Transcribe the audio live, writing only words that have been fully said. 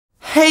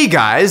Hey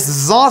guys, this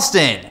is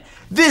Austin.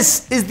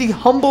 This is the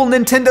humble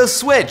Nintendo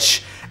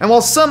Switch. And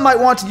while some might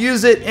want to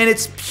use it in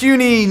its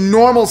puny,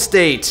 normal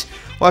state,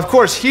 well, of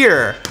course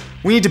here,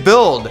 we need to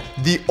build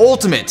the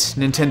ultimate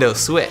Nintendo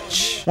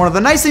Switch. One of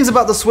the nice things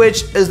about the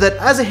Switch is that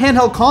as a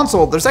handheld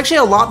console, there's actually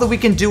a lot that we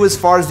can do as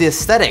far as the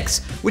aesthetics,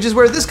 which is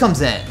where this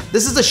comes in.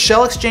 This is a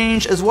shell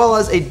exchange as well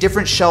as a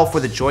different shell for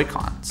the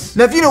Joy-Cons.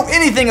 Now, if you know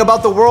anything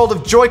about the world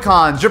of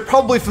Joy-Cons, you're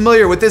probably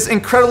familiar with this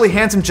incredibly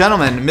handsome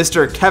gentleman,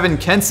 Mr. Kevin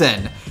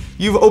Kenson.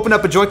 You've opened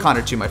up a Joy-Con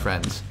or two, my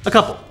friend. A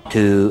couple.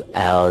 2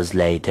 hours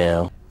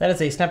later. That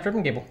is a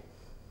snap-driven cable.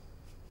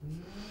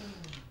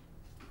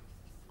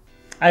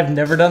 I've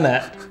never done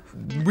that.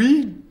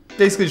 We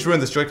basically just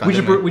ruined this Joy-Con. We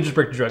just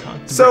break the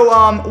Joy-Con. So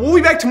we'll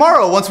be back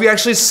tomorrow once we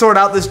actually sort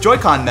out this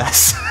Joy-Con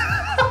mess.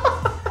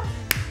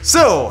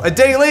 So, a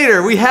day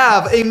later, we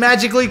have a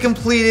magically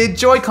completed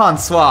Joy-Con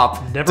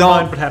swap. Never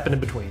mind what happened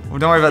in between. Well,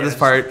 don't worry about this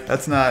part.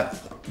 That's not,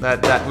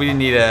 that we didn't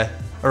need a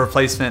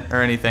replacement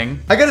or anything.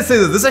 I gotta say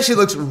though, this actually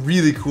looks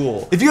really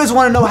cool. If you guys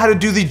wanna know how to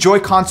do the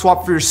Joy-Con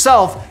swap for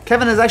yourself,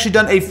 Kevin has actually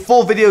done a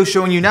full video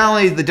showing you not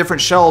only the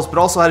different shells, but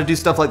also how to do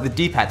stuff like the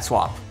D-pad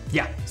swap.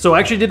 Yeah, so I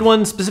actually did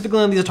one specifically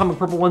on these atomic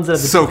purple ones that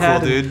have the So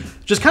D-pad, cool, dude.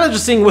 Just kind of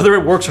seeing whether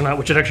it works or not,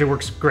 which it actually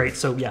works great.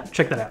 So yeah,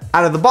 check that out.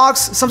 Out of the box,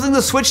 something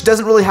the Switch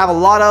doesn't really have a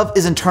lot of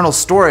is internal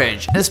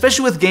storage. And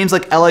especially with games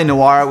like LA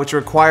Noire, which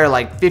require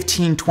like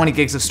 15, 20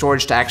 gigs of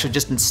storage to actually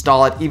just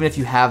install it, even if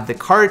you have the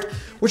cart,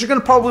 what you're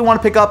gonna probably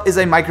wanna pick up is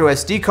a micro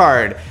SD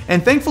card.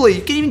 And thankfully,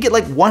 you can even get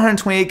like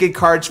 128 gig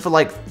cards for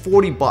like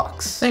 40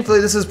 bucks. Thankfully,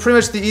 this is pretty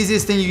much the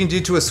easiest thing you can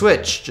do to a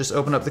Switch. Just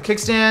open up the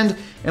kickstand,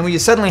 and we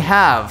suddenly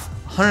have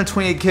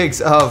 128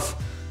 gigs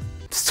of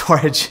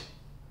storage.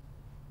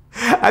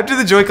 After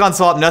the Joy-Con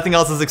swap, nothing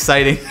else is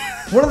exciting.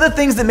 One of the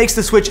things that makes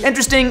the Switch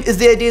interesting is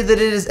the idea that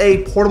it is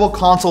a portable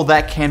console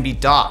that can be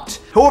docked.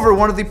 However,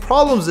 one of the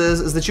problems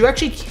is that you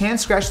actually can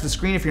scratch the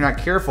screen if you're not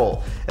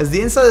careful, as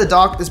the inside of the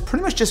dock is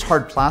pretty much just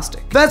hard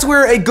plastic. That's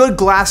where a good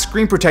glass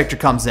screen protector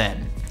comes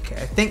in.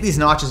 Okay, I think these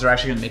notches are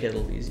actually gonna make it a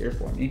little easier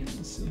for me.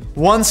 Let's see.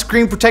 One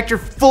screen protector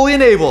fully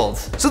enabled.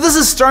 So this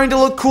is starting to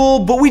look cool,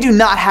 but we do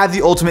not have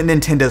the ultimate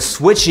Nintendo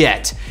Switch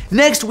yet.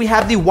 Next, we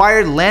have the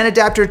wired LAN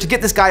adapter to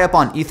get this guy up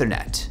on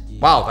Ethernet.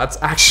 Wow, that's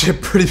actually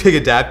a pretty big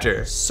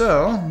adapter.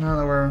 So now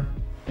that we're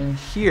in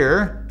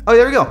here, oh,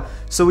 there we go.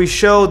 So we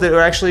show that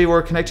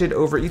we're connected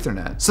over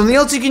Ethernet. Something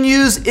else you can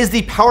use is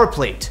the power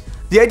plate.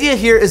 The idea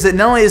here is that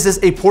not only is this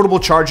a portable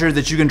charger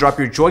that you can drop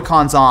your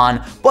Joy-Cons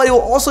on, but it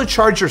will also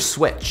charge your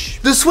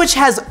Switch. The Switch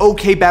has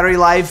okay battery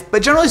life,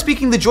 but generally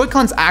speaking, the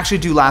Joy-Cons actually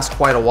do last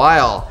quite a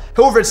while.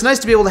 However, it's nice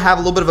to be able to have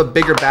a little bit of a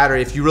bigger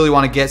battery if you really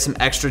want to get some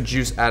extra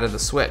juice out of the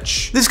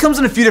Switch. This comes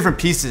in a few different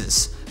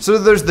pieces. So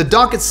there's the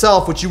dock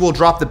itself, which you will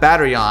drop the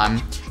battery on.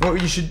 And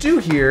what you should do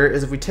here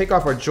is if we take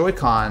off our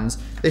Joy-Cons,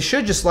 they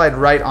should just slide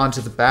right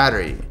onto the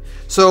battery.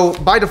 So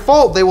by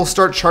default, they will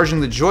start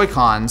charging the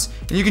Joy-Cons,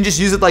 and you can just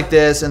use it like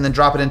this and then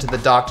drop it into the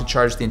dock to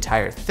charge the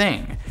entire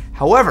thing.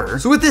 However,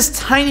 so with this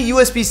tiny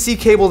USB-C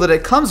cable that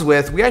it comes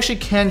with, we actually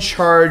can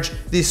charge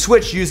the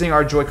Switch using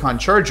our Joy-Con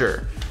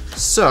charger.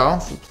 So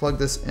if we plug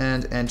this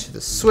end into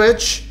the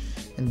Switch,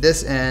 and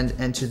this end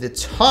into the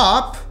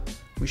top,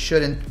 we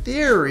should, in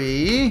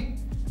theory,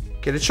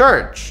 get a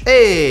charge.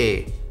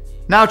 Hey,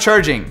 now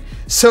charging.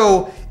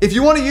 So if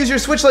you want to use your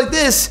Switch like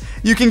this,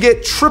 you can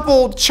get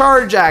triple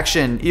charge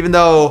action, even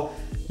though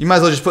you might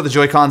as well just put the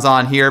Joy-Cons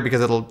on here because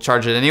it'll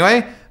charge it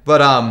anyway. But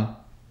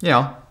you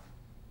know,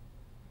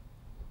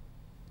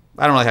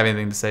 I don't really have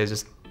anything to say, it's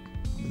just,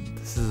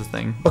 this is the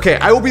thing. Okay,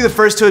 I will be the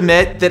first to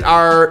admit that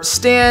our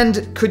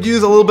stand could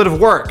use a little bit of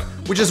work,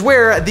 which is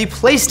where the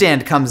play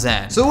stand comes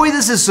in. So the way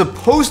this is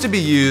supposed to be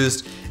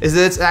used is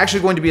that it's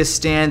actually going to be a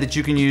stand that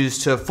you can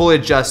use to fully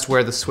adjust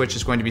where the Switch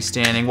is going to be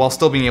standing while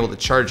still being able to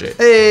charge it.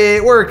 Hey,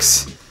 it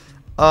works.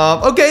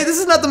 Okay, this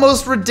is not the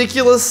most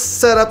ridiculous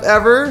setup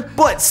ever,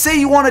 but say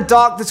you want a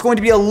dock that's going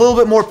to be a little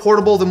bit more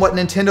portable than what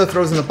Nintendo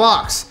throws in the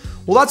box.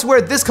 Well, that's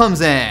where this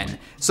comes in.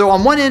 So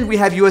on one end we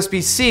have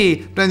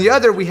USB-C, but on the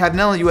other we have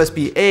not only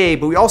USB-A,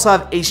 but we also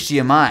have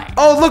HDMI.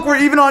 Oh, look, we're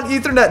even on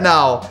Ethernet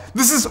now.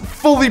 This is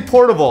fully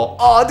portable.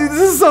 Oh, dude,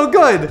 this is so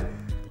good.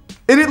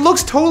 And it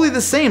looks totally the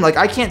same. Like,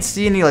 I can't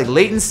see any like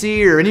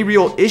latency or any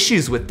real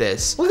issues with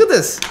this. Look at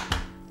this.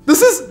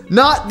 This is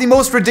not the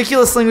most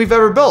ridiculous thing we've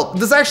ever built.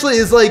 This actually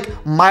is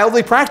like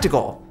mildly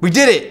practical. We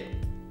did it.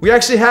 We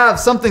actually have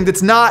something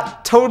that's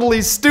not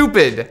totally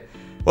stupid.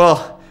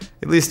 Well,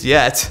 at least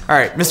yet. All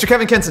right, Mr.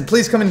 Kevin Kenson,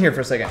 please come in here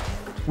for a second.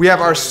 We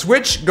have our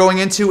Switch going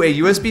into a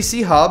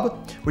USB-C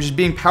hub, which is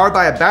being powered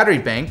by a battery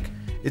bank.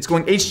 It's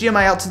going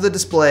HDMI out to the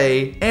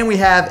display, and we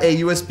have a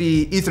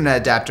USB Ethernet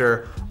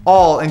adapter,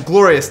 all in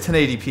glorious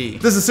 1080p.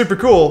 This is super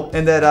cool,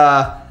 and that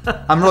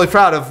I'm really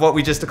proud of what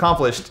we just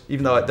accomplished,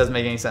 even though it doesn't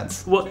make any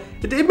sense. Well,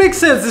 it makes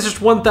sense, it's just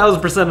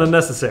 1000%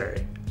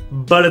 unnecessary,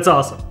 but it's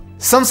awesome.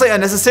 Some say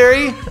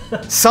unnecessary,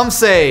 some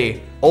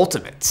say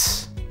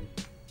ultimate.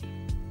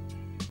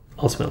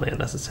 Ultimately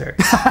unnecessary.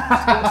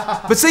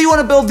 But say you want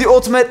to build the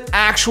ultimate,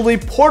 actually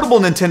portable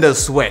Nintendo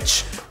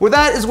Switch. Well,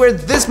 that is where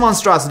this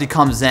monstrosity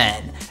comes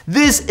in.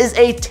 This is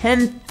a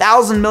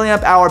 10,000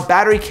 milliamp hour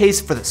battery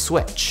case for the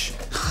Switch.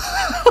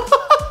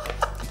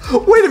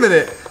 Wait a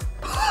minute.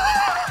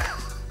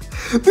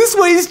 This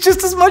weighs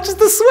just as much as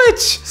the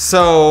Switch.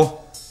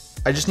 So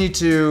I just need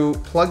to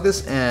plug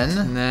this in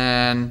and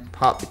then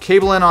pop the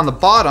cable in on the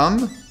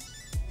bottom.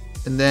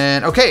 And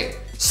then, okay,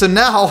 so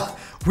now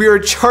we are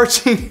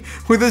charging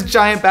with this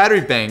giant battery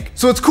bank.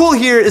 So what's cool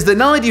here is that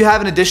not only do you have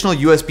an additional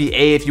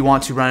USB-A if you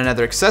want to run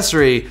another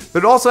accessory, but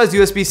it also has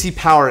USB-C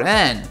power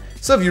in.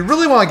 So if you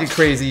really want to get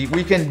crazy,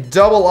 we can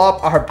double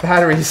up our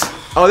batteries.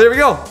 Oh, there we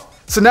go.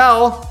 So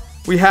now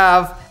we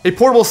have a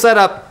portable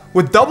setup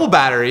with double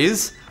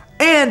batteries.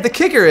 And the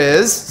kicker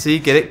is, see,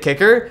 get it,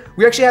 kicker?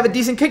 We actually have a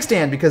decent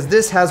kickstand because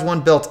this has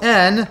one built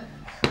in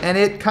and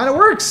it kind of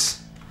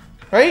works,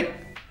 right?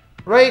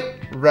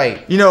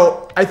 Right. You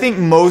know, I think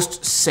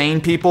most sane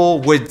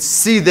people would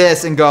see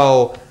this and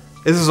go,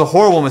 this is a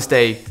horrible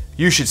mistake,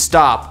 you should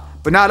stop.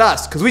 But not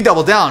us, because we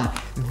double down.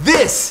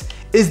 This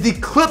is the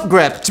Clip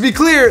Grip. To be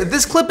clear,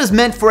 this clip is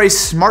meant for a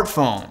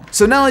smartphone.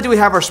 So not only do we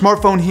have our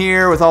smartphone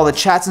here with all the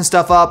chats and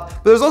stuff up,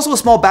 but there's also a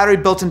small battery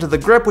built into the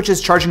grip which is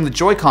charging the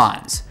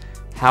Joy-Cons.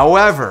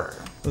 However,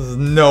 there's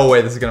no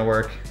way this is gonna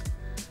work.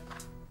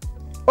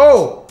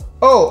 Oh,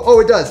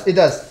 it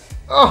does.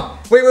 Oh,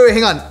 wait,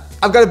 hang on.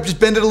 I've gotta just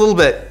bend it a little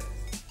bit.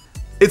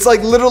 It's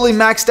like literally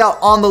maxed out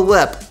on the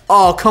lip.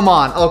 Oh, come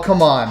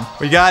on.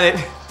 We got it.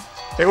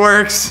 It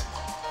works.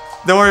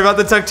 Don't worry about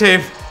the tuck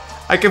tape.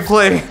 I can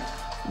play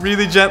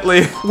really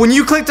gently. When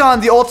you clicked on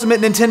the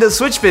Ultimate Nintendo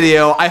Switch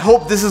video, I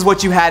hope this is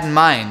what you had in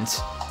mind.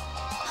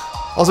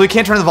 Also, we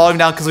can't turn the volume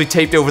down because we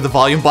taped over the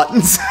volume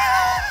buttons.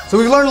 So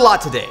we learned a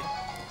lot today.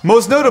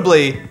 Most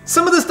notably,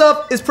 some of the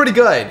stuff is pretty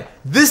good.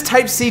 This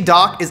Type-C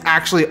dock is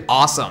actually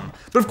awesome.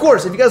 But of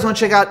course, if you guys want to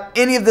check out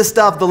any of this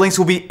stuff, the links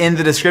will be in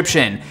the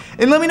description.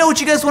 And let me know what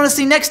you guys want to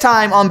see next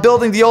time on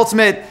building the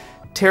ultimate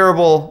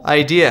terrible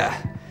idea.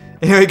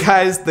 Anyway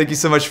guys, thank you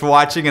so much for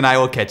watching and I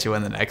will catch you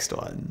in the next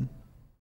one.